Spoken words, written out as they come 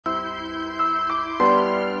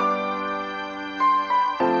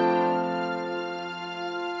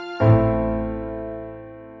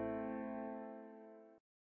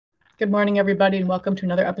Good morning, everybody, and welcome to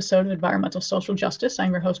another episode of Environmental Social Justice. I'm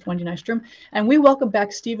your host, Wendy Nystrom, and we welcome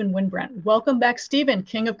back Stephen Wynbrandt. Welcome back, Stephen,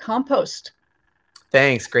 King of Compost.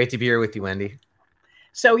 Thanks. Great to be here with you, Wendy.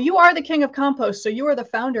 So you are the King of Compost. So you are the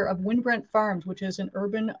founder of Wynbrandt Farms, which is an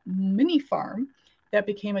urban mini farm that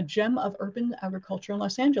became a gem of urban agriculture in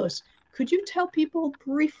Los Angeles. Could you tell people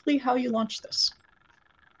briefly how you launched this?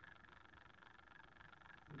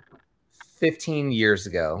 15 years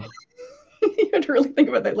ago. You had to really think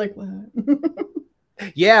about that, like, what?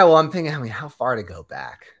 Yeah, well, I'm thinking, how far to go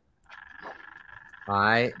back?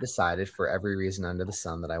 I decided for every reason under the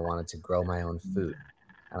sun that I wanted to grow my own food.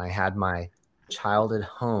 And I had my childhood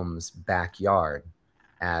home's backyard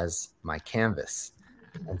as my canvas.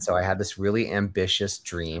 And so I had this really ambitious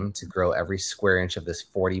dream to grow every square inch of this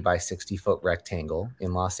 40 by 60 foot rectangle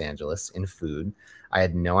in Los Angeles in food. I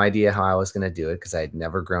had no idea how I was going to do it because I had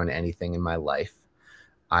never grown anything in my life.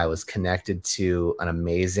 I was connected to an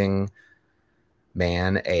amazing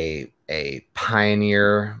man, a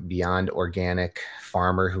pioneer beyond organic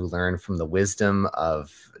farmer who learned from the wisdom of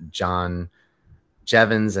John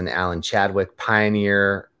Jevons and Alan Chadwick,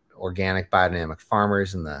 pioneer organic biodynamic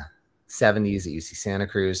farmers in the 70s at UC Santa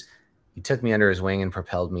Cruz. He took me under his wing and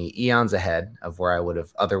propelled me eons ahead of where I would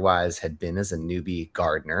have otherwise had been as a newbie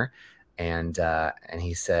gardener. And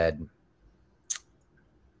he said,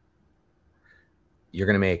 you're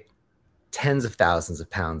going to make tens of thousands of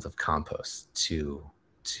pounds of compost to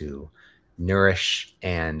nourish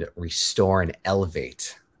and restore and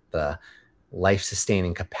elevate the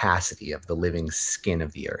life-sustaining capacity of the living skin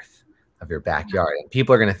of the earth, of your backyard. And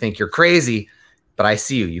people are going to think you're crazy, but I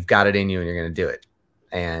see you. You've got it in you and you're going to do it.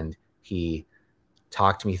 And he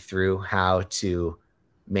talked me through how to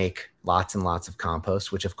make lots and lots of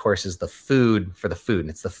compost, which of course is the food for the food. And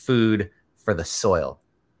it's the food for the soil.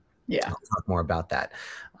 Yeah. I'll talk more about that.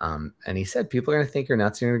 And he said, people are going to think you're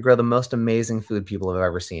nuts. You're going to grow the most amazing food people have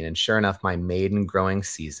ever seen. And sure enough, my maiden growing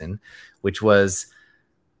season, which was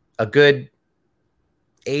a good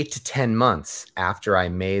 8 to 10 months after I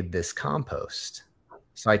made this compost.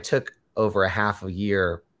 So I took over a half a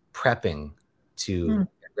year prepping to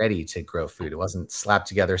get ready to grow food. It wasn't slap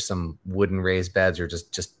together some wooden raised beds or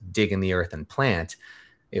just dig in the earth and plant.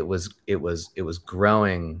 It was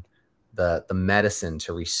growing the medicine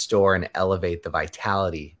to restore and elevate the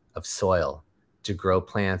vitality of soil, to grow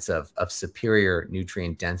plants of superior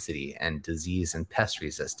nutrient density and disease and pest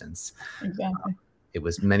resistance. Exactly. It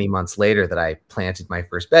was many months later that I planted my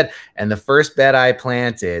first bed. And the first bed I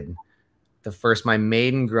planted, my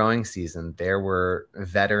maiden growing season, there were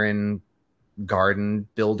veteran garden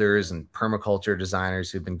builders and permaculture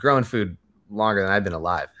designers who've been growing food longer than I've been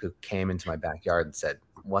alive, who came into my backyard and said,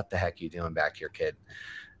 what the heck are you doing back here, kid?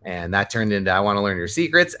 And that turned into, I want to learn your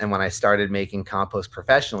secrets. And when I started making compost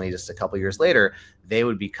professionally, just a couple years later, they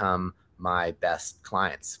would become my best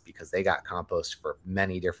clients because they got compost for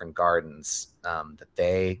many different gardens that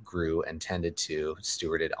they grew and tended to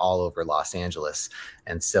stewarded all over Los Angeles.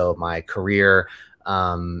 And so my career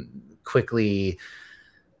quickly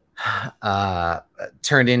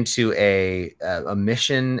turned into a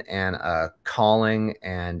mission and a calling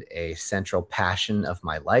and a central passion of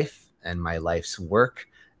my life and my life's work.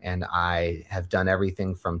 And I have done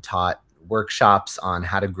everything from taught workshops on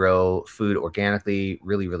how to grow food organically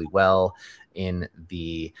really, really well in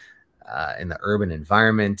the urban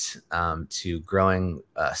environment, to growing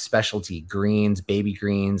specialty greens, baby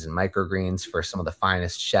greens and microgreens for some of the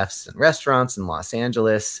finest chefs and restaurants in Los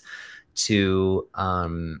Angeles, to,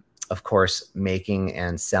 of course, making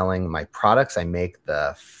and selling my products. I make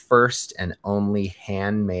the first and only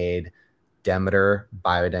handmade Demeter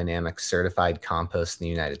Biodynamic certified compost in the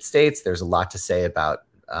United States. There's a lot to say about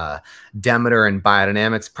Demeter and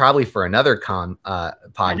biodynamics, probably for another podcast.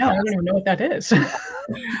 I don't even know what that is.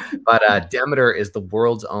 But Demeter is the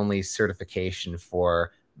world's only certification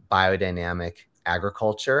for biodynamic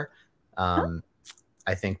agriculture.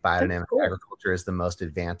 I think biodynamic agriculture is the most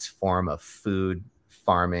advanced form of food,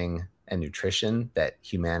 farming, and nutrition that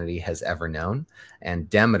humanity has ever known. And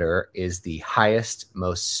Demeter is the highest,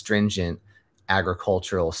 most stringent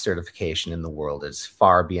agricultural certification in the world. It's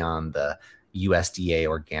far beyond the USDA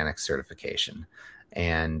organic certification.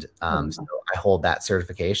 And so I hold that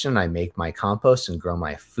certification. I make my compost and grow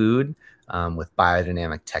my food with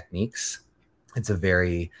biodynamic techniques. It's a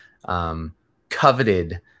very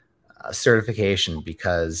coveted certification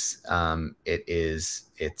because the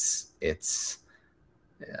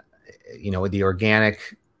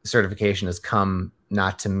organic certification has come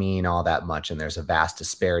not to mean all that much. And there's a vast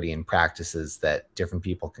disparity in practices that different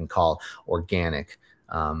people can call organic.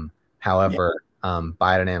 However,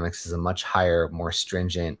 biodynamics is a much higher, more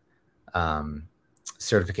stringent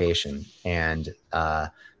certification and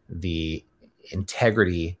the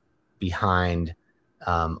integrity behind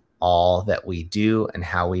all that we do and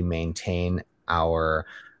how we maintain our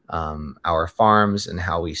farms and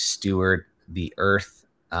how we steward the earth,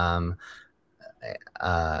 and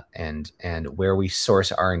where we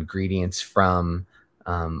source our ingredients from.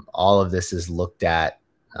 All of this is looked at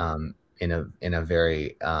in a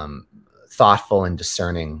very thoughtful and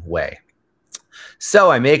discerning way. So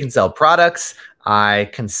I make and sell products. I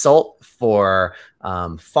consult for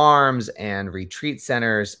farms and retreat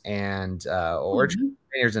centers and orchard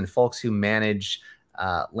trainers and folks who manage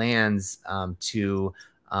lands to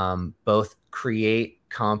both create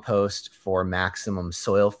compost for maximum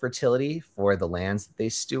soil fertility for the lands that they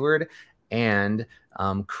steward, and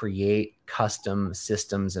create custom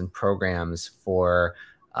systems and programs for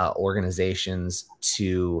organizations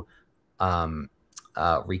to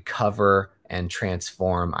recover and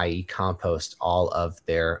transform, i.e. compost, all of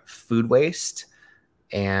their food waste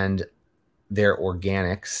and their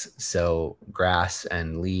organics, so grass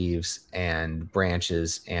and leaves and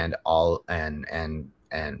branches and all and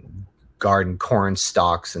garden corn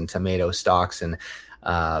stalks and tomato stalks and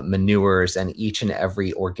manures and each and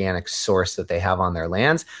every organic source that they have on their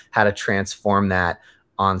lands, how to transform that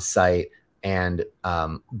on site and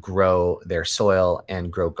grow their soil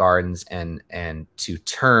and grow gardens and to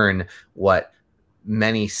turn what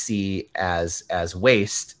many see as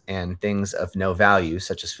waste and things of no value,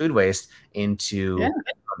 such as food waste, into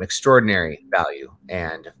extraordinary value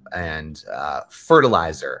and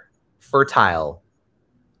fertilizer,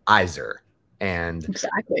 and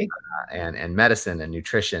exactly, and medicine and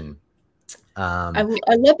nutrition. I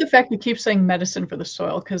love the fact you keep saying medicine for the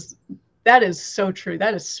soil, because that is so true.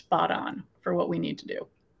 That is spot on for what we need to do.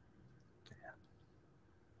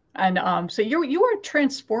 And so you are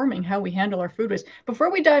transforming how we handle our food waste.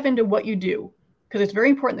 Before we dive into what you do, because it's very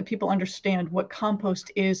important that people understand what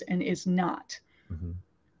compost is and is not.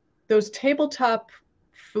 Those tabletop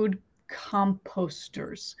food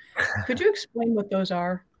composters, could you explain what those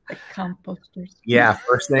are? Like composters? Yeah,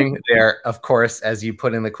 first thing, they're, of course, as you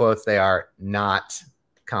put in the quotes, they are not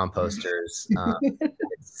composters.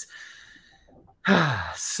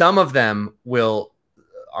 Some of them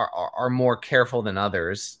are more careful than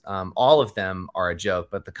others. All of them are a joke,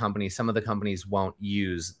 but some of the companies won't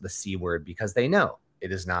use the C word because they know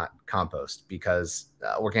it is not compost, because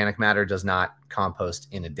organic matter does not compost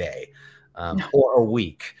in a day or a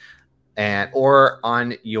week or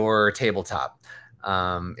on your tabletop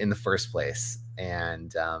in the first place.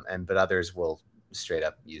 But others will straight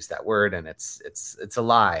up use that word, and it's a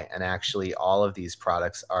lie. And actually all of these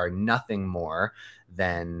products are nothing more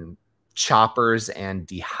than choppers and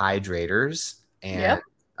dehydrators, and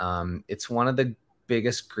it's one of the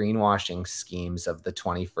biggest greenwashing schemes of the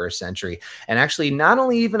 21st century. And actually not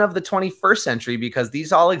only even of the 21st century, because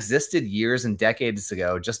these all existed years and decades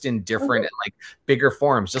ago, just in different and like bigger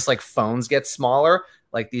forms. Just like phones get smaller,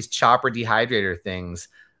 like these chopper dehydrator things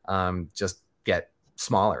just get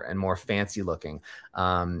smaller and more fancy looking.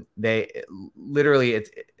 They literally,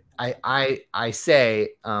 I say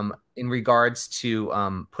in regards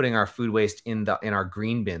to putting our food waste in our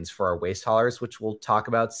green bins for our waste haulers, which we'll talk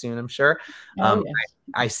about soon, I'm sure.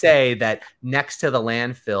 I say that next to the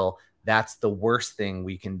landfill, that's the worst thing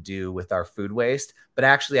we can do with our food waste. But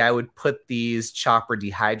actually, I would put these chopper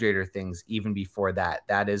dehydrator things even before that.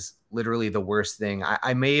 That is literally the worst thing.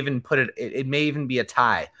 I may even put it may even be a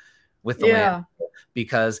tie with the landfill,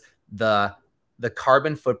 because the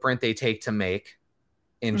carbon footprint they take to make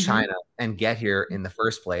in China and get here in the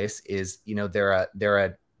first place is, they're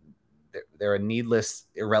a needless,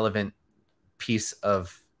 irrelevant piece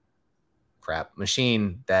of crap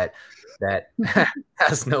machine that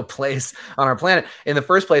has no place on our planet in the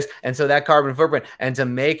first place. And so that carbon footprint, and to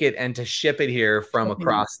make it and to ship it here from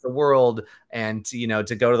across the world, and to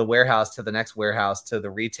go to the warehouse, to the next warehouse, to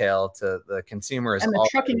the retail, to the consumers, and the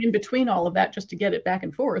trucking in between all of that just to get it back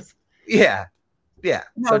and forth. Yeah. No,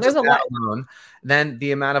 so there's just a lot. Alone, then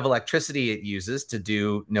the amount of electricity it uses to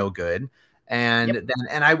do no good. And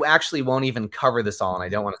I actually won't even cover this all, and I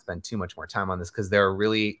don't want to spend too much more time on this, because they're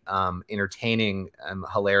really entertaining,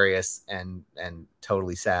 hilarious, and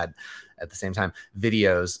totally sad at the same time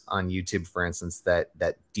videos on YouTube, for instance, that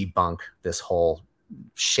debunk this whole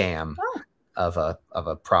sham of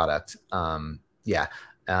a product. So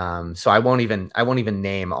I won't even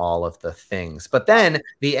name all of the things, but then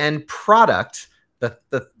the end product,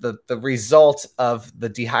 the result of the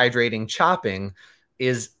dehydrating chopping,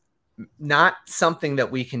 is not something that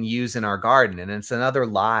we can use in our garden. And it's another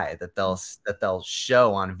lie that they'll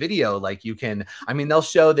show on video. Like they'll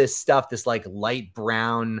show this stuff, this like light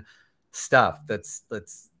brown stuff that's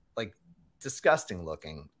like disgusting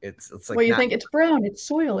looking. It's like, well, you think it's brown, it's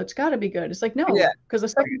soil, it's got to be good. It's like, no, yeah, because the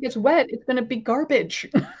second it gets wet, it's going to be garbage.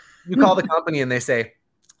 you call the company and they say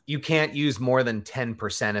you can't use more than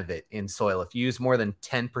 10% of it in soil. If you use more than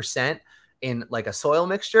 10% in like a soil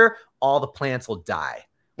mixture, all the plants will die.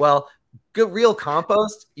 Well, good real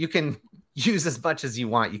compost, you can use as much as you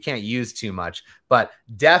want. You can't use too much, but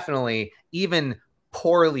definitely even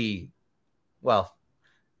poorly, well,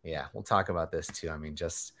 yeah, we'll talk about this too. I mean,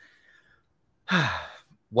 just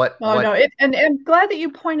what No, and glad that you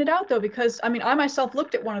pointed out though, because I mean, I myself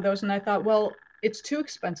looked at one of those and I thought, well, it's too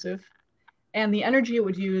expensive and the energy it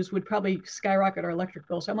would use would probably skyrocket our electric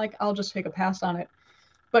bill. So I'm like, I'll just take a pass on it.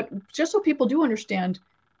 But just so people do understand,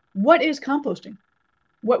 what is composting?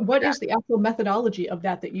 What is the actual methodology of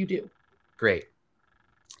that you do? Great.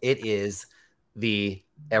 It is the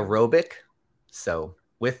aerobic, so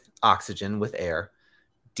with oxygen, with air,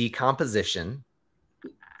 decomposition,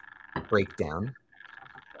 breakdown,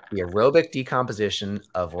 the aerobic decomposition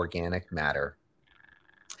of organic matter.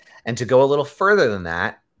 And to go a little further than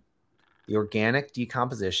that, the organic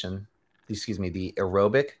decomposition, excuse me, the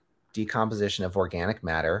aerobic decomposition of organic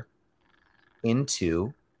matter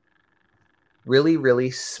into really,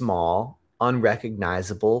 really small,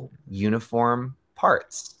 unrecognizable, uniform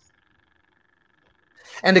parts.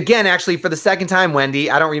 And again, actually, for the second time,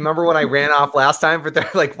 Wendy, I don't remember what I ran off last time, but they're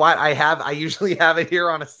like, what I usually have it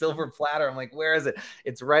here on a silver platter. I'm like, where is it?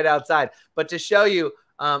 It's right outside. But to show you,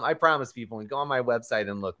 I promise people, when you go on my website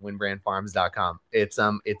and look, 𝑤ynbrandtfarms.com,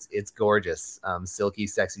 it's gorgeous, silky,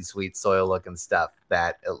 sexy, sweet soil looking stuff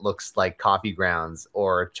that it looks like coffee grounds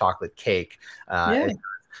or chocolate cake.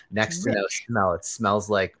 Next to no smell. It smells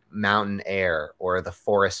like mountain air or the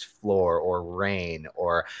forest floor or rain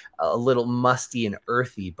or a little musty and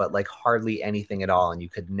earthy, but like hardly anything at all. And you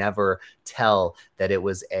could never tell that it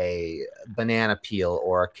was a banana peel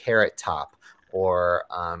or a carrot top or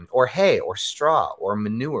hay or straw or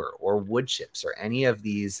manure or wood chips or any of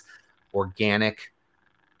these different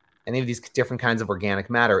kinds of organic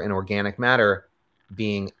matter, and organic matter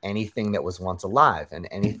being anything that was once alive, and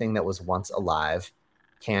anything that was once alive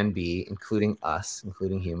can be, including us,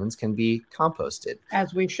 including humans, can be composted.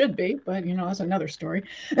 As we should be, but you know, that's another story.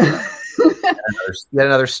 Yet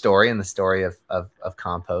another story in the story of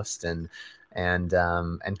compost, and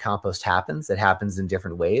compost happens. It happens in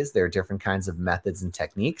different ways. There are different kinds of methods and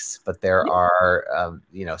techniques, but there are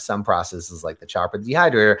some processes like the chopper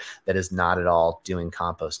dehydrator that is not at all doing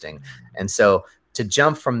composting. And so to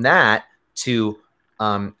jump from that to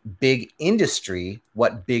big industry,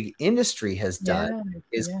 what big industry has done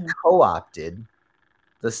is co-opted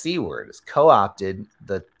the C word, is co-opted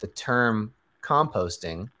the term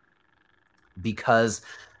composting, because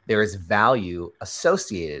there is value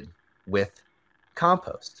associated with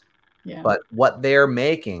compost. But what they're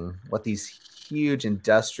making, what these huge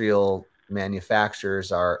industrial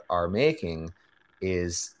manufacturers are making,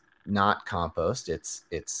 is not compost. It's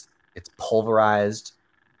pulverized,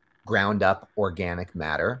 ground up organic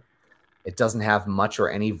matter. It doesn't have much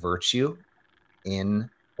or any virtue in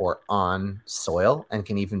or on soil, and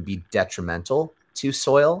can even be detrimental to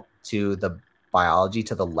soil, to the biology,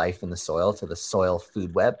 to the life in the soil, to the soil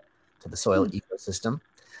food web, to the soil ecosystem,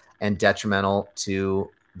 and detrimental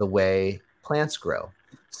to the way plants grow.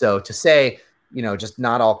 So to say, just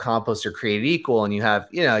not all composts are created equal, and you have,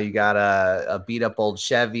 you got a beat up old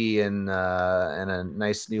Chevy and a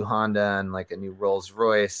nice new Honda and like a new Rolls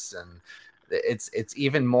Royce, and it's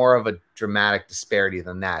even more of a dramatic disparity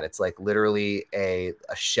than that. It's like literally a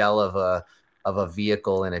shell of a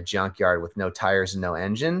vehicle in a junkyard with no tires and no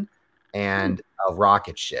engine, and a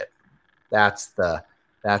rocket ship. That's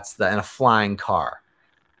and a flying car.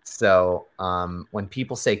 So when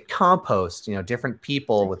people say compost, different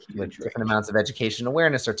people with different amounts of education and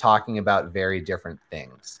awareness are talking about very different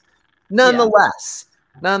things. Nonetheless,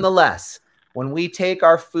 when we take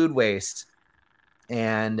our food waste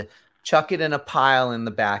and chuck it in a pile in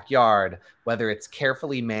the backyard, whether it's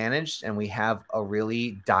carefully managed and we have a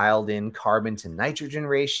really dialed in carbon to nitrogen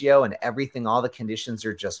ratio and everything, all the conditions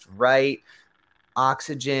are just right,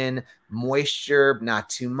 oxygen, moisture, not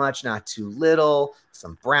too much, not too little,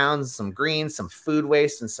 some browns, some greens, some food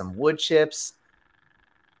waste, and some wood chips.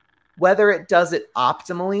 Whether it does it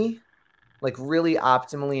optimally, like really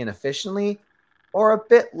optimally and efficiently, or a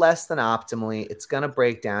bit less than optimally, it's going to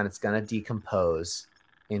break down, it's going to decompose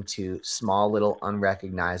into small little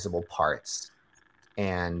unrecognizable parts,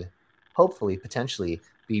 and hopefully potentially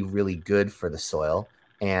be really good for the soil,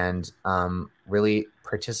 and really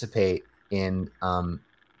participate in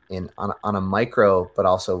on a micro, but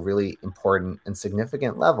also really important and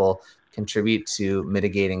significant level, contribute to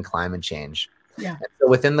mitigating climate change. Yeah. And so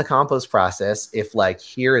within the compost process, if like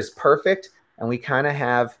here is perfect and we kind of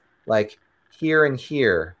have like here and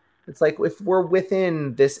here, it's like if we're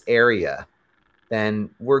within this area, then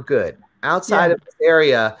we're good. Outside of this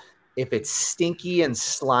area, if it's stinky and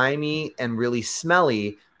slimy and really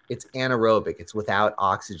smelly, it's anaerobic, it's without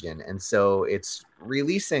oxygen. And so it's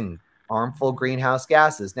releasing harmful greenhouse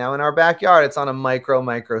gases. Now in our backyard, it's on a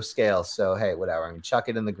micro scale. So, hey, whatever, I mean, chuck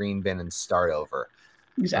it in the green bin and start over.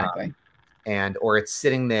 Exactly. Or it's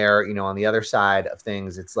sitting there, you know, on the other side of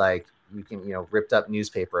things. It's like you can, you know, ripped up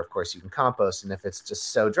newspaper, of course, you can compost. And if it's just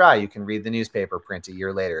so dry, you can read the newspaper print a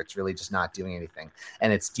year later. It's really just not doing anything.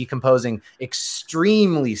 And it's decomposing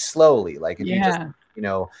extremely slowly. Like if you just, you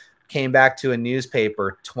know, came back to a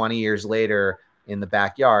newspaper 20 years later in the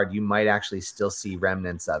backyard, you might actually still see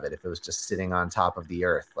remnants of it if it was just sitting on top of the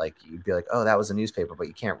earth. Like you'd be like, oh, that was a newspaper, but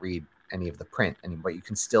you can't read any of the print anymore. You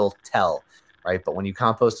can still tell. Right. But when you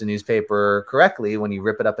compost a newspaper correctly, when you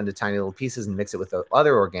rip it up into tiny little pieces and mix it with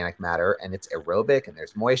other organic matter, and it's aerobic and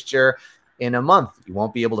there's moisture, in a month, you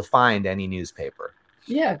won't be able to find any newspaper.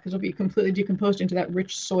 Yeah, because it'll be completely decomposed into that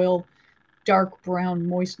rich soil, dark brown,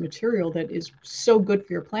 moist material that is so good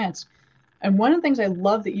for your plants. And one of the things I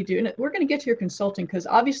love that you do, and we're going to get to your consulting, because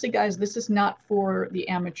obviously, guys, this is not for the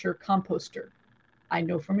amateur composter. I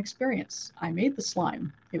know from experience. I made the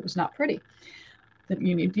slime. It was not pretty. That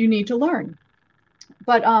you need to learn.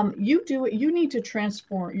 But you need to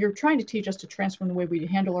transform. You're trying to teach us to transform the way we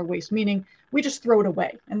handle our waste, meaning we just throw it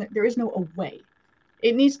away. And there is no away.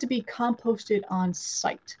 It needs to be composted on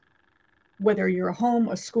site. Whether you're a home,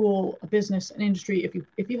 a school, a business, an industry,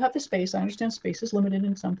 if you have the space, I understand space is limited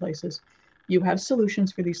in some places. You have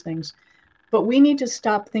solutions for these things. But we need to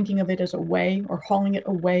stop thinking of it as away or hauling it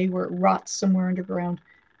away where it rots somewhere underground.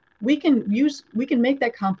 We can make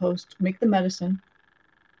that compost, make the medicine,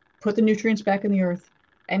 put the nutrients back in the earth,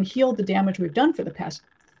 and heal the damage we've done for the past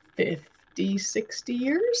 50, 60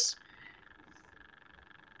 years?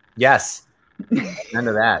 Yes. None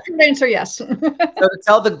of that. Answer yes. So to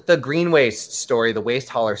tell the green waste story, the waste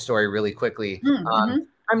hauler story really quickly,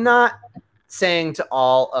 I'm not saying to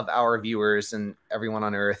all of our viewers and everyone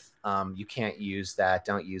on earth, you can't use that,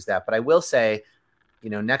 don't use that. But I will say,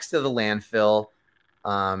 you know, next to the landfill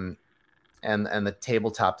and the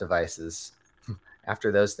tabletop devices,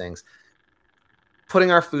 after those things,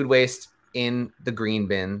 putting our food waste in the green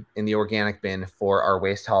bin, in the organic bin for our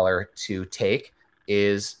waste hauler to take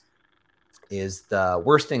is the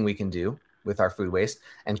worst thing we can do with our food waste.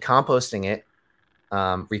 And composting it,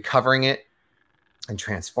 recovering it and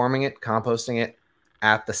transforming it, composting it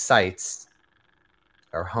at the sites,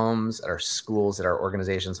 our homes, at our schools, at our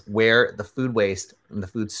organizations, where the food waste and the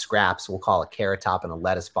food scraps, we'll call it carrot top and a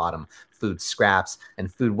lettuce bottom, food scraps.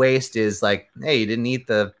 And food waste is like, hey, you didn't eat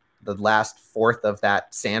the last fourth of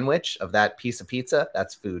that sandwich, of that piece of pizza.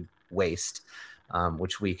 That's food waste,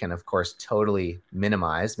 which we can, of course, totally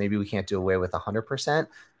minimize. Maybe we can't do away with 100%,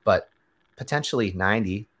 but potentially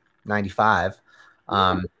 90, 95.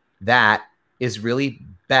 That is really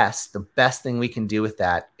best. The best thing we can do with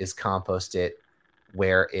that is compost it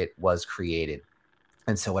where it was created.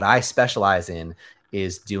 And so what I specialize in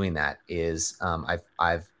is doing that.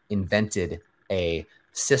 I've invented a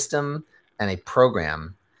system and a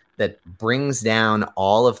program that brings down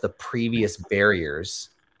all of the previous barriers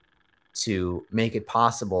to make it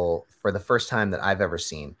possible, for the first time that I've ever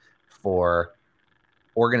seen, for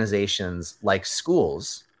organizations like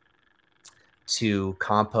schools to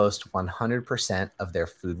compost 100% of their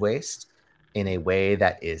food waste in a way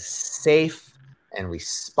that is safe and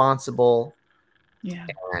responsible,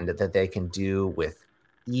 and that they can do with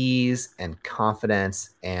ease and confidence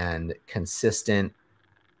and consistent,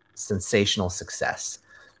 sensational success.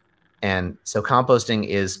 And so composting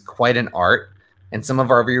is quite an art. And some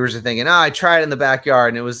of our viewers are thinking, oh, I tried it in the backyard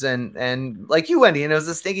and it was, and like you, Wendy, and it was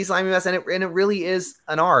a stinky, slimy mess. And it really is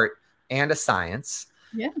an art and a science.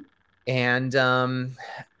 Yeah. And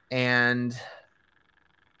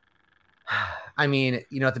I mean,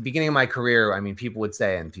 you know, at the beginning of my career, I mean, people would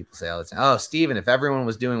say, and people say all the time, oh, Stephen, if everyone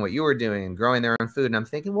was doing what you were doing and growing their own food. And I'm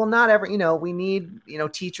thinking, well, not every, you know, we need, you know,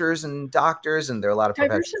 teachers and doctors, and there are a lot of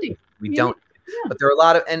diversity. We don't, but there are a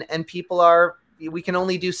lot of, and people are, we can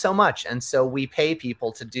only do so much. And so we pay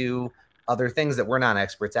people to do other things that we're not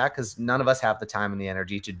experts at, because none of us have the time and the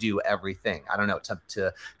energy to do everything. I don't know,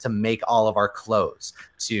 to make all of our clothes,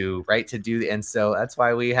 to do. And so that's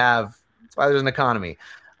why that's why there's an economy.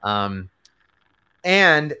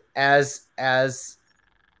 And as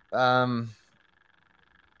the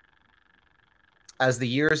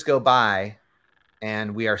years go by,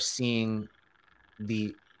 and we are seeing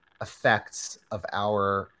the effects of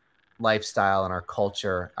our lifestyle and our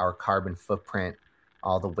culture, our carbon footprint,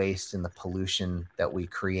 all the waste and the pollution that we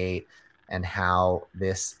create, and how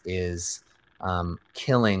this is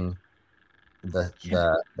killing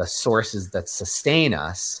the sources that sustain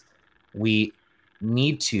us. We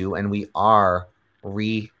need to, and we are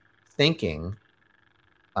rethinking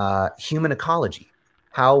human ecology,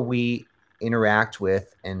 how we interact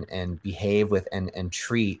with and behave with and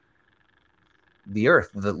treat the earth,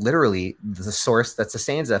 literally the source that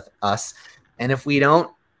sustains us. And if we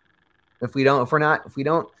don't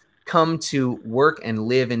come to work and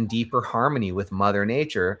live in deeper harmony with Mother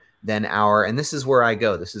Nature, then and this is where I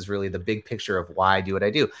go, this is really the big picture of why I do what I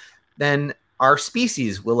do, then our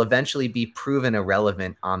species will eventually be proven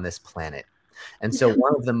irrelevant on this planet. And so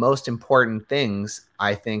one of the most important things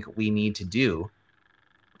I think we need to do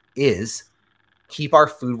is keep our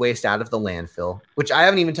food waste out of the landfill, which I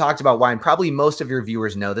haven't even talked about why, and probably most of your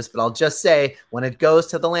viewers know this, but I'll just say when it goes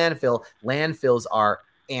to the landfill, landfills are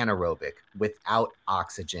anaerobic, without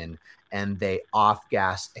oxygen, and they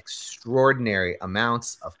off-gas extraordinary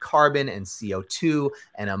amounts of carbon and CO2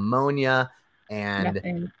 and ammonia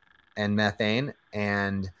and methane.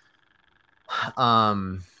 And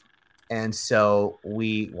so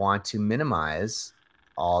we want to minimize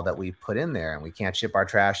all that we put in there, and we can't ship our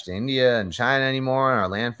trash to India and China anymore, and our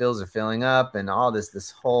landfills are filling up, and all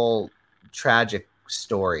this whole tragic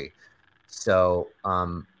story. So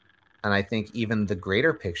and I think even the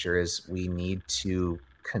greater picture is we need to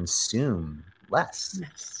consume less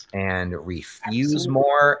and refuse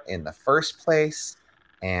more in the first place,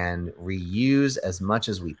 and reuse as much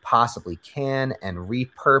as we possibly can, and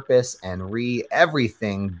repurpose and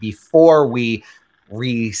everything before we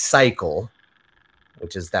recycle,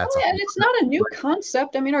 which is and it's not a new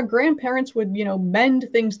concept. I mean, our grandparents would, mend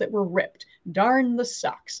things that were ripped, darn the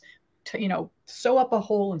socks, sew up a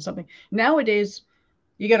hole in something. Nowadays,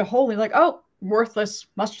 you get a hole and you're like, oh, worthless,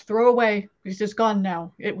 must throw away. It's just gone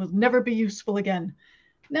now. It will never be useful again.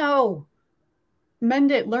 No,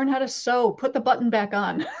 mend it, learn how to sew, put the button back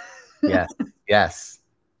on. Yes.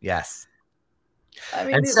 I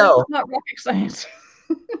mean, it's not rocket science.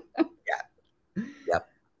 Yep.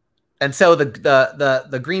 And so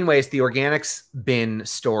the green waste, the organics bin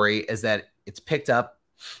story is that it's picked up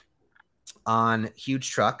on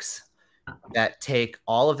huge trucks that take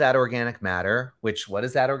all of that organic matter, which, what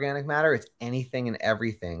is that organic matter? It's anything and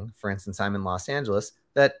everything. For instance, I'm in Los Angeles,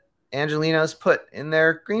 that Angelinos put in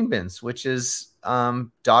their green bins, which is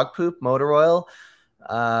dog poop, motor oil,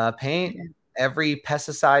 paint, every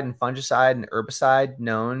pesticide and fungicide and herbicide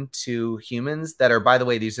known to humans that are, by the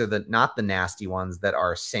way, these are not the nasty ones that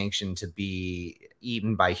are sanctioned to be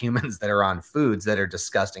eaten by humans, that are on foods that are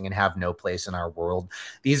disgusting and have no place in our world.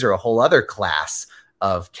 These are a whole other class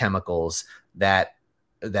of chemicals that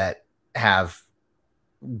have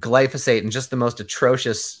glyphosate and just the most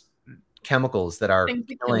atrocious chemicals that are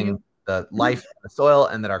killing the life in the soil,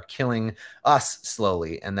 and that are killing us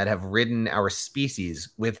slowly, and that have ridden our species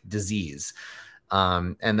with disease.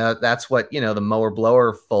 And that's what, the mower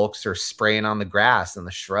blower folks are spraying on the grass and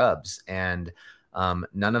the shrubs. And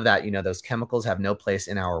none of that, those chemicals have no place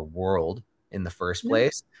in our world in the first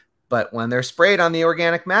place. But when they're sprayed on the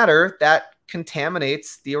organic matter, that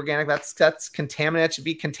contaminates the organic, that's contaminated, should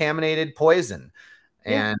be contaminated poison.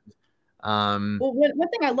 And well, one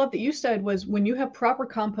thing I love that you said was, when you have proper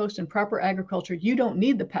compost and proper agriculture, you don't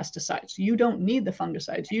need the pesticides, you don't need the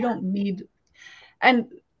fungicides, you don't need, and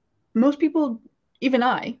most people, even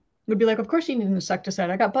I, would be like, of course you need an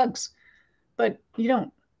insecticide, I got bugs. But you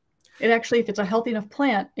don't. It actually, if it's a healthy enough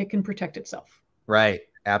plant, it can protect itself. Right.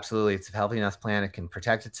 Absolutely. It's a healthy enough plant, it can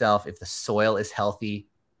protect itself. If the soil is healthy,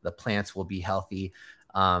 the plants will be healthy.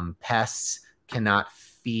 Pests cannot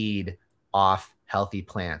feed off healthy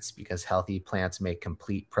plants, because healthy plants make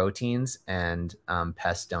complete proteins, and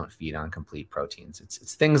pests don't feed on complete proteins.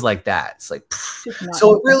 It's things like that. It's like,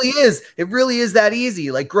 so it really is that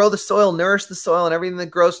easy. Like, grow the soil, nourish the soil, and everything that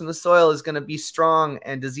grows from the soil is going to be strong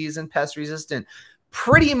and disease and pest resistant.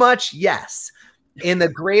 Pretty much, yes. In the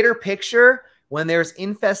greater picture, when there's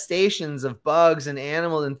infestations of bugs and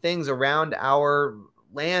animals and things around our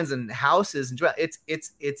lands and houses, and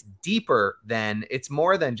it's deeper than, it's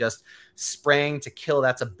more than just spraying to kill.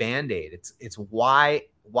 That's a band-aid. It's why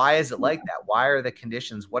is it like that? Why are the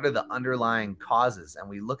conditions? What are the underlying causes? And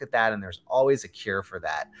we look at that, and there's always a cure for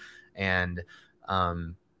that. And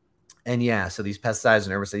yeah, so these pesticides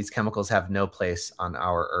and herbicides, these chemicals have no place on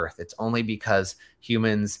our earth. It's only because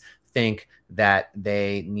humans think that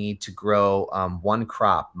they need to grow one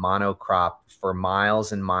crop, monocrop, for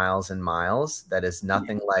miles and miles and miles. That is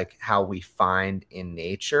nothing like how we find in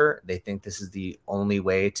nature. They think this is the only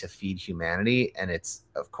way to feed humanity. And it's,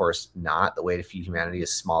 of course, not. The way to feed humanity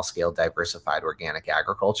is small scale, diversified organic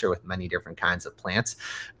agriculture with many different kinds of plants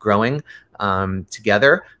growing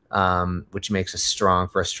together, which makes us strong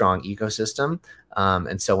for a strong ecosystem.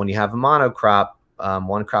 And so when you have a monocrop,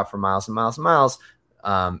 one crop for miles and miles and miles,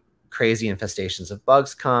 crazy infestations of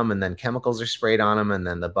bugs come, and then chemicals are sprayed on them, and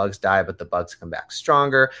then the bugs die, but the bugs come back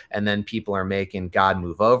stronger. And then people are making God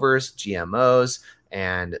move overs, GMOs,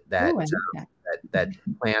 and that that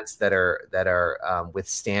plants that are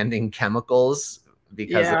withstanding chemicals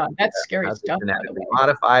because that's scary stuff, genetically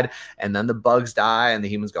modified. And then the bugs die, and the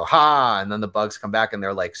humans go ha, and then the bugs come back, and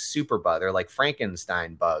they're like super bug, they're like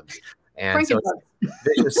Frankenstein bugs. And so it's a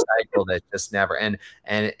vicious cycle that just never, and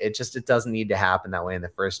it doesn't need to happen that way in the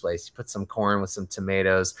first place. You put some corn with some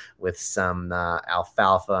tomatoes with some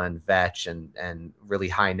alfalfa and vetch and really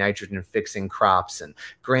high nitrogen fixing crops and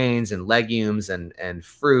grains and legumes and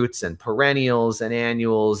fruits and perennials and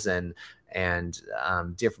annuals and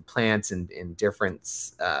different plants and in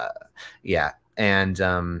different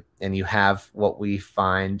and you have what we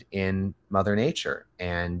find in Mother Nature,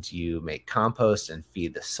 and you make compost and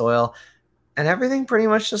feed the soil, and everything pretty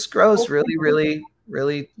much just grows really, really,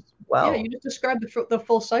 really well. Yeah, you just described the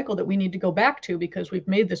full cycle that we need to go back to, because we've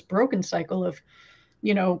made this broken cycle of,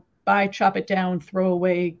 you know, buy, chop it down, throw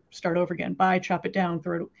away, start over again. Buy, chop it down,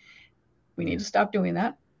 throw it. We need to stop doing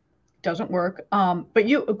that. Doesn't work. But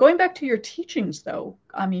you, going back to your teachings though,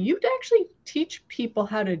 I mean, you actually teach people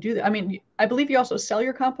how to do that. I mean, I believe you also sell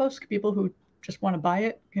your compost. People who just want to buy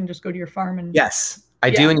it can just go to your farm and. Yes, I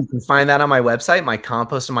do. And you can find that on my website, my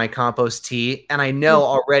compost and my compost tea. And I know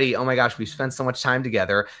already, oh my gosh, we've spent so much time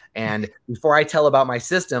together. And before I tell about my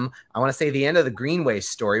system, I want to say the end of the green waste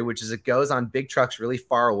story, which is it goes on big trucks really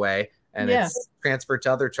far away, and it's transferred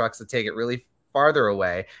to other trucks that take it really farther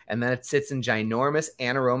away, and then it sits in ginormous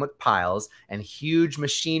anaerobic piles, and huge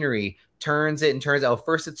machinery turns it and turns it. Oh,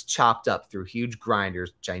 first it's chopped up through huge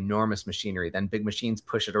grinders, ginormous machinery, then big machines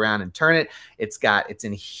push it around and turn it. It's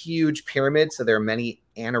in huge pyramids, so there are many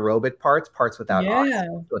anaerobic parts without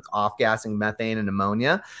oxygen, so it's off-gassing methane and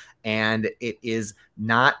ammonia, and it is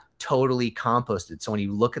not totally composted. So when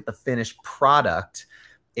you look at the finished product,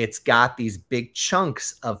 it's got these big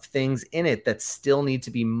chunks of things in it that still need to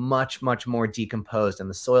be much, much more decomposed. And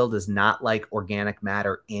the soil does not like organic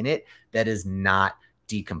matter in it that is not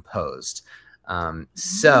decomposed.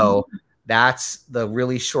 So that's the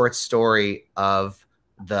really short story of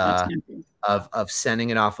sending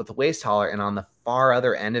it off with a waste hauler. And on the far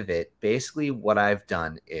other end of it, basically what I've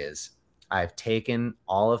done is I've taken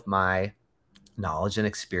all of my knowledge and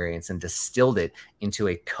experience and distilled it into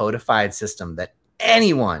a codified system that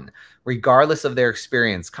anyone, regardless of their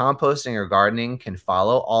experience, composting or gardening, can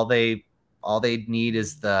follow. All they need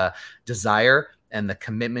is the desire and the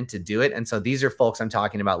commitment to do it. And so these are folks I'm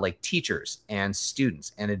talking about, like teachers and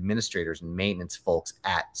students and administrators and maintenance folks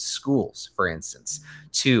at schools, for instance,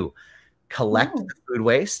 to collect the food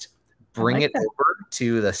waste, bring it over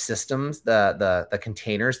to the systems, the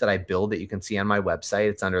containers that I build that you can see on my website.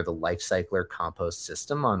 It's under the Life Cycler Compost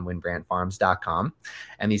System on 𝑤ynbrandtfarms.com.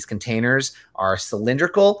 And these containers are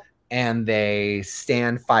cylindrical, and they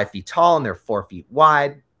stand 5 feet tall, and they're 4 feet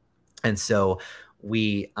wide. And so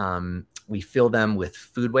we fill them with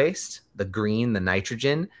food waste, the green, the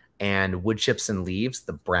nitrogen, and wood chips and leaves,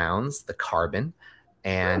 the browns, the carbon.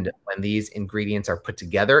 And when these ingredients are put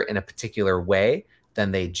together in a particular way, then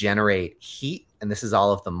they generate heat. And this is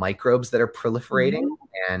all of the microbes that are proliferating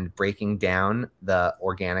and breaking down the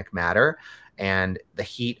organic matter. And the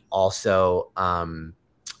heat also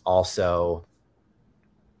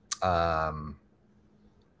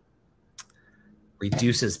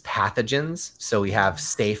reduces pathogens. So we have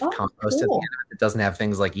safe compost at the end. It doesn't have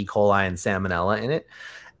things like E. coli and salmonella in it.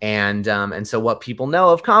 And so what people know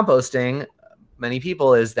of composting, many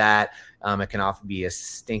people, is that it can often be a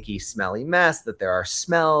stinky, smelly mess, that there are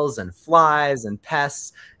smells and flies and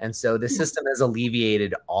pests. And so the system has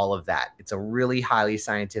alleviated all of that. It's a really highly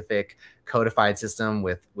scientific, codified system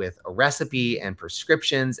with a recipe and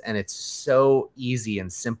prescriptions. And it's so easy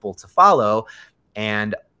and simple to follow.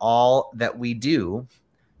 And all that we do,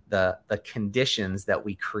 the conditions that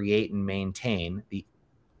we create and maintain, the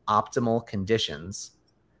optimal conditions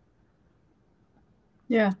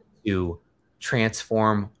to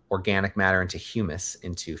transform organic matter into humus,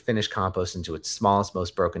 into finished compost, into its smallest,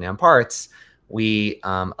 most broken down parts, we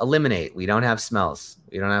eliminate. We don't have smells.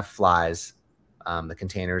 We don't have flies. The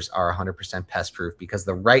containers are 100% pest proof because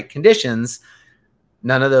the right conditions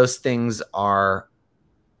None of those things are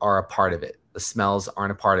a part of it. The smells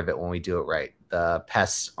aren't a part of it when we do it right. The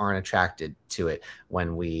pests aren't attracted to it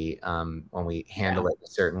when we handle it a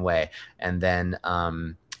certain way. And then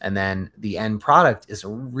the end product is a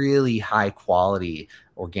really high quality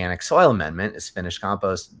organic soil amendment, is finished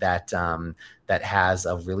compost that that has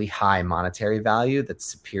a really high monetary value that's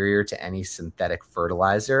superior to any synthetic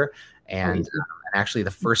fertilizer. And actually,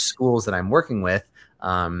 the first schools that I'm working with,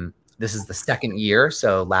 this is the second year.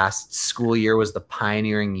 So last school year was the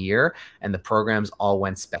pioneering year, and the programs all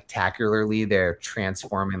went spectacularly. They're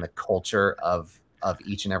transforming the culture of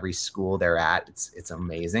each and every school they're at. It's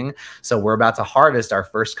amazing. So we're about to harvest our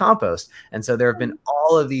first compost. And so there have been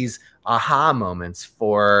all of these aha moments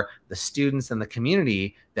for the students and the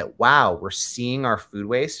community that, wow, we're seeing our food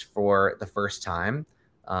waste for the first time,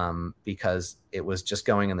 because it was just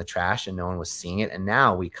going in the trash and no one was seeing it. And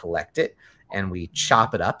now we collect it and we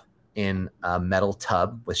chop it up in a metal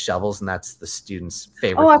tub with shovels, and that's the students'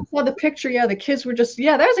 favorite. Oh, I saw the picture. Yeah, the kids were just,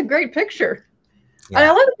 that was a great picture. Yeah. And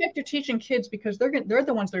I love the fact you're teaching kids, because they're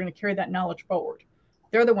the ones that are going to carry that knowledge forward.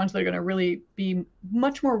 They're the ones that are going to really be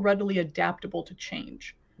much more readily adaptable to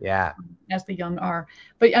change. Yeah, as the young are.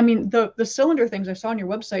 But I mean, the cylinder things I saw on your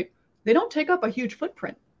website, they don't take up a huge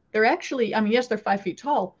footprint. They're actually, I mean, yes, they're 5 feet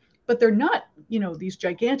tall, but they're not, these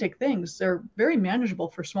gigantic things. They're very manageable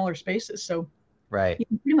for smaller spaces. So you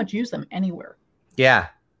can pretty much use them anywhere. Yeah,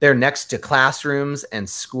 they're next to classrooms and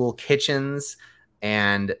school kitchens,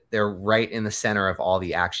 and they're right in the center of all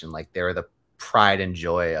the action. Like, they're the pride and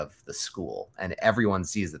joy of the school, and everyone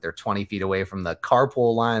sees that they're 20 feet away from the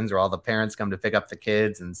carpool lines where all the parents come to pick up the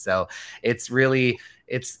kids. And so it's really,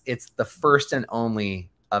 it's the first and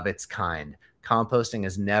only of its kind. Composting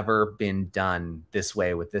has never been done this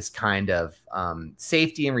way, with this kind of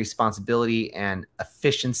safety and responsibility and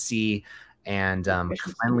efficiency and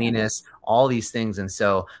cleanliness, all these things. And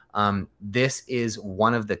so this is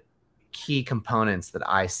one of the key components that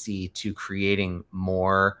I see to creating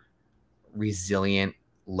more resilient,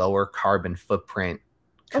 lower carbon footprint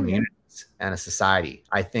communities and a society.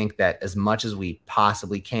 I think that as much as we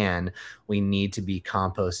possibly can, we need to be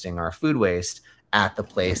composting our food waste at the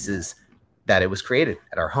places that it was created,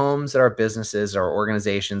 at our homes, at our businesses, our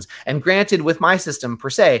organizations. And granted, with my system per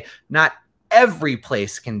se, not every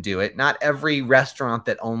place can do it. Not every restaurant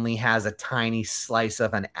that only has a tiny slice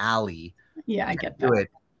of an alley I get that. do it.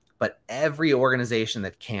 But every organization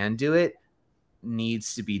that can do it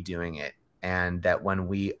needs to be doing it. And that when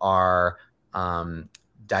we are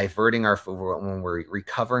diverting our food, when we're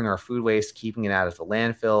recovering our food waste, keeping it out of the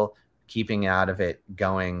landfill, keeping out of it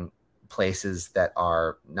going places that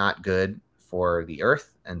are not good for the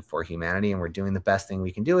earth and for humanity, and we're doing the best thing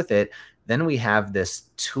we can do with it, then we have this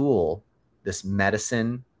tool, this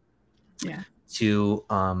medicine, to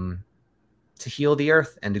heal the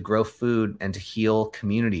earth and to grow food and to heal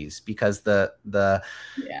communities. Because the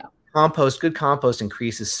good compost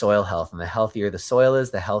increases soil health, and the healthier the soil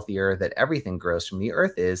is, the healthier that everything grows from the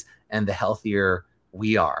earth is, and the healthier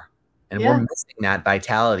we are. And we're missing that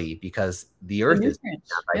vitality because the earth is missing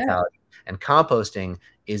that vitality. And composting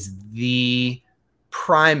is the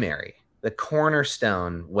primary, the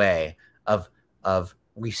cornerstone way of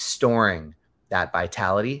restoring that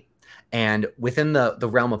vitality. And within the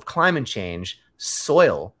realm of climate change,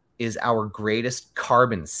 soil is our greatest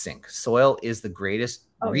carbon sink. Soil is the greatest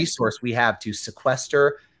resource we have to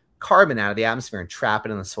sequester carbon out of the atmosphere and trap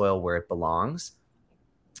it in the soil where it belongs.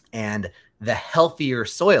 And the healthier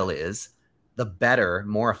soil is, the better,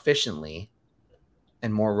 more efficiently,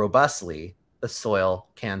 and more robustly the soil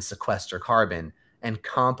can sequester carbon. And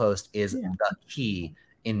compost is the key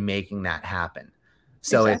in making that happen.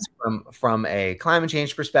 So it's from a climate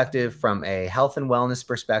change perspective, from a health and wellness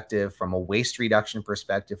perspective, from a waste reduction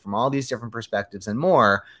perspective, from all these different perspectives and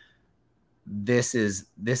more, this is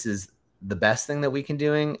the best thing that we can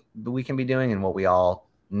be doing, and what we all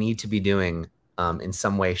need to be doing in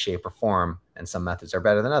some way, shape, or form. And some methods are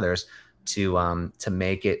better than others to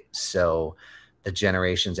make it so the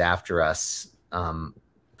generations after us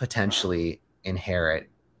potentially inherit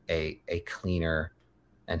a cleaner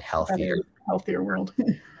and healthier world.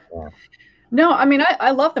 No, I mean, I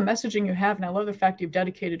love the messaging you have, and I love the fact you've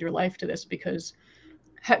dedicated your life to this, because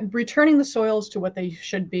returning the soils to what they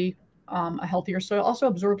should be, a healthier soil also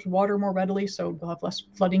absorbs water more readily, so we'll have less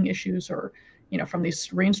flooding issues, or from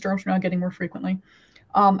these rainstorms we're now getting more frequently.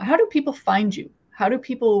 How do people find you? How do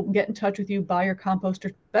people get in touch with you, buy your compost,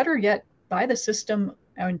 or better yet, buy the system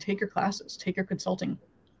and take your classes, take your consulting?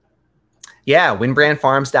 Yeah,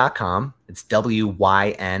 wynbrandtfarms.com. It's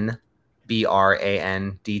WYNBRANDT,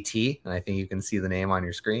 and I think you can see the name on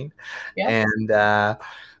your screen. And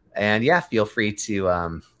And yeah, feel free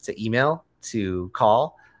to email, to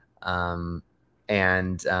call.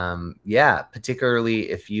 Yeah, particularly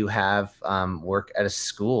if you have work at a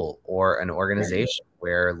school or an organization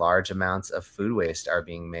where large amounts of food waste are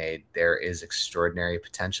being made, there is extraordinary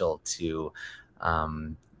potential to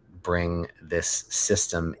bring this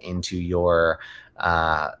system into your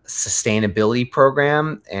sustainability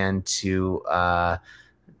program, and to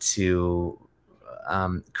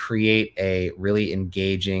create a really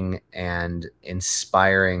engaging and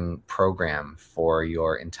inspiring program for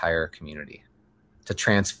your entire community, to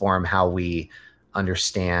transform how we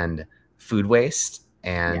understand food waste,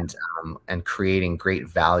 and creating great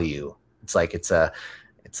value.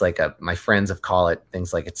 My friends have called it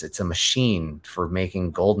things like it's a machine for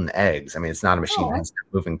making golden eggs. I mean, it's not a machine, it's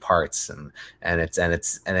moving parts, and I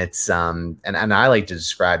like to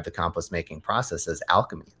describe the compost making process as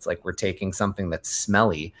alchemy. It's like we're taking something that's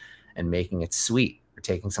smelly and making it sweet. We're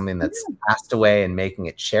taking something that's passed away and making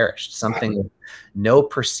it cherished, something with no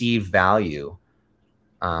perceived value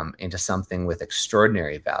into something with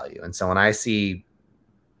extraordinary value. And so when I see,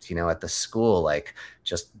 at the school, like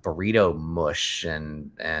just burrito mush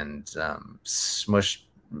and smushed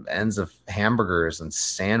ends of hamburgers and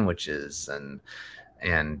sandwiches and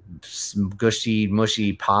gushy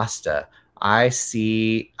mushy pasta, I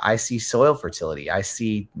see soil fertility. I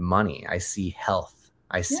see money. I see health.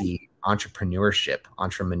 I see entrepreneurship.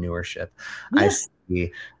 I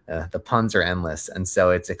see the puns are endless. And so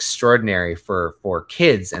it's extraordinary for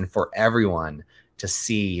kids and for everyone to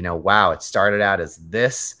see, wow, it started out as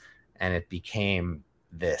this and it became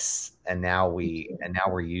this. And now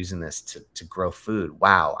we're using this to grow food.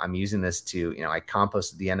 Wow. I'm using this to, I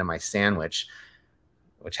composted the end of my sandwich,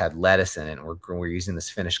 which had lettuce in it. And we're using this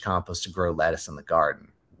finished compost to grow lettuce in the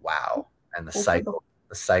garden. Wow. And the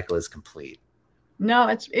cycle is complete. No,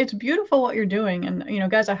 it's beautiful what you're doing.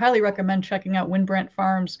 And, guys, I highly recommend checking out Wynbrandt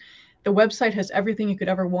Farms. The website has everything you could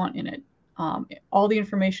ever want in it. All the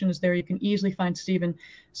information is there. You can easily find Stephen.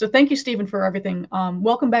 So thank you, Stephen, for everything.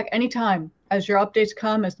 Welcome back anytime as your updates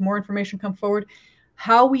come, as more information come forward.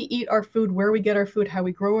 How we eat our food, where we get our food, how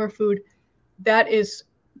we grow our food, that is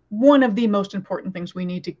one of the most important things we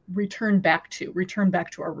need to return back to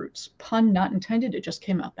our roots. Pun not intended. It just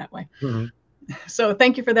came out that way. So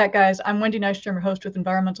thank you for that, guys. I'm Wendy Nystrom, your host with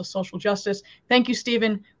Environmental Social Justice. Thank you,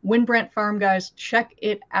 Stephen. Wynbrandt Farm, guys, check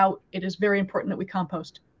it out. It is very important that we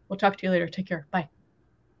compost. We'll talk to you later. Take care. Bye.